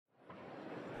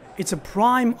it's a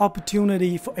prime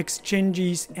opportunity for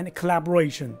exchanges and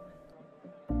collaboration.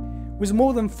 With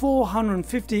more than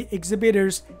 450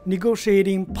 exhibitors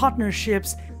negotiating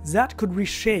partnerships that could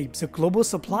reshape the global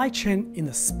supply chain in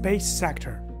the space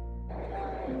sector.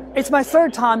 It's my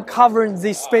third time covering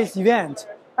this space event.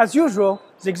 As usual,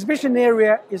 the exhibition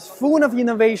area is full of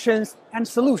innovations and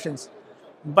solutions.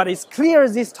 But it's clear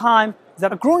this time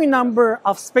that a growing number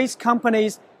of space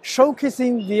companies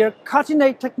showcasing their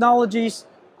cutting-edge technologies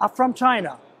are from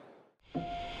China.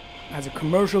 As the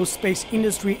commercial space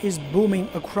industry is booming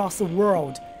across the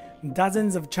world,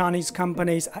 dozens of Chinese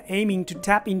companies are aiming to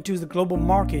tap into the global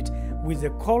market with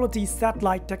their quality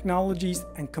satellite technologies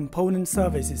and component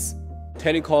services.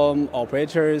 Telecom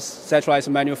operators, satellite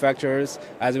manufacturers,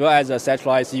 as well as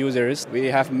satellite users. We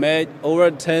have met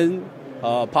over 10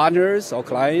 partners or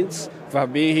clients who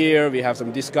have been here. We have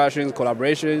some discussions,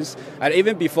 collaborations, and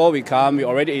even before we come, we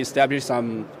already established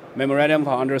some memorandum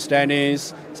of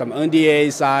understandings, some NDA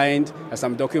signed, and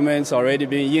some documents already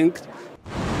being inked.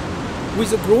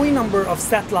 With a growing number of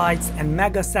satellites and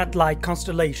mega-satellite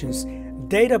constellations,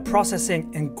 data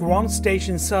processing and ground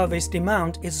station service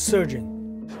demand is surging.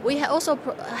 We also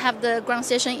have the ground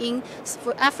station in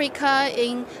Africa,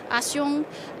 in ASEAN,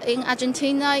 in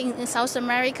Argentina, in South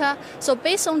America. So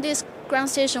based on this ground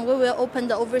station, we will open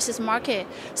the overseas market.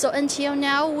 So until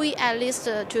now, we at least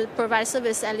to provide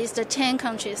service at least 10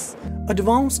 countries.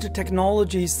 Advanced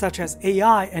technologies such as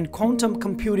AI and quantum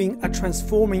computing are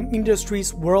transforming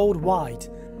industries worldwide.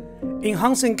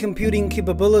 Enhancing computing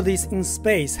capabilities in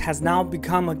space has now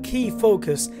become a key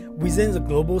focus within the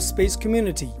global space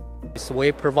community.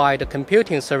 We provide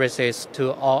computing services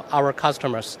to all our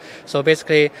customers. So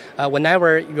basically,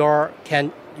 whenever your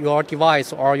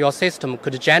device or your system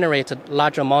could generate a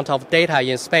large amount of data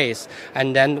in space,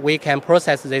 and then we can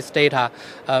process this data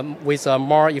with a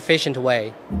more efficient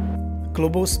way.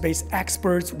 Global space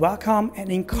experts welcome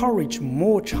and encourage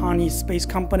more Chinese space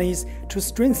companies to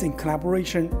strengthen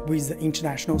collaboration with the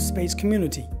international space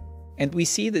community. And we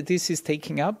see that this is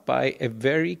taken up by a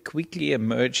very quickly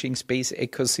emerging space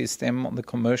ecosystem on the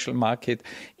commercial market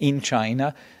in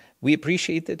China. We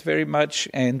appreciate it very much,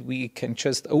 and we can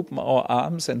just open our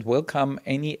arms and welcome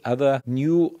any other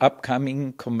new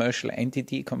upcoming commercial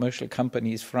entity, commercial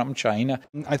companies from China.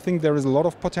 I think there is a lot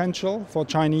of potential for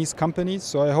Chinese companies,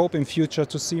 so I hope in future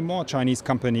to see more Chinese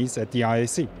companies at the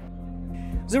IAC.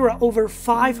 There are over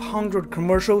 500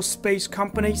 commercial space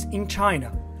companies in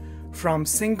China, from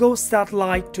single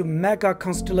satellite to mega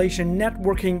constellation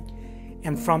networking,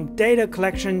 and from data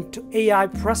collection to AI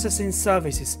processing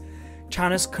services.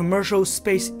 China's commercial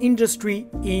space industry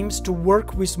aims to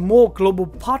work with more global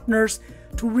partners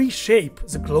to reshape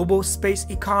the global space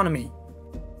economy.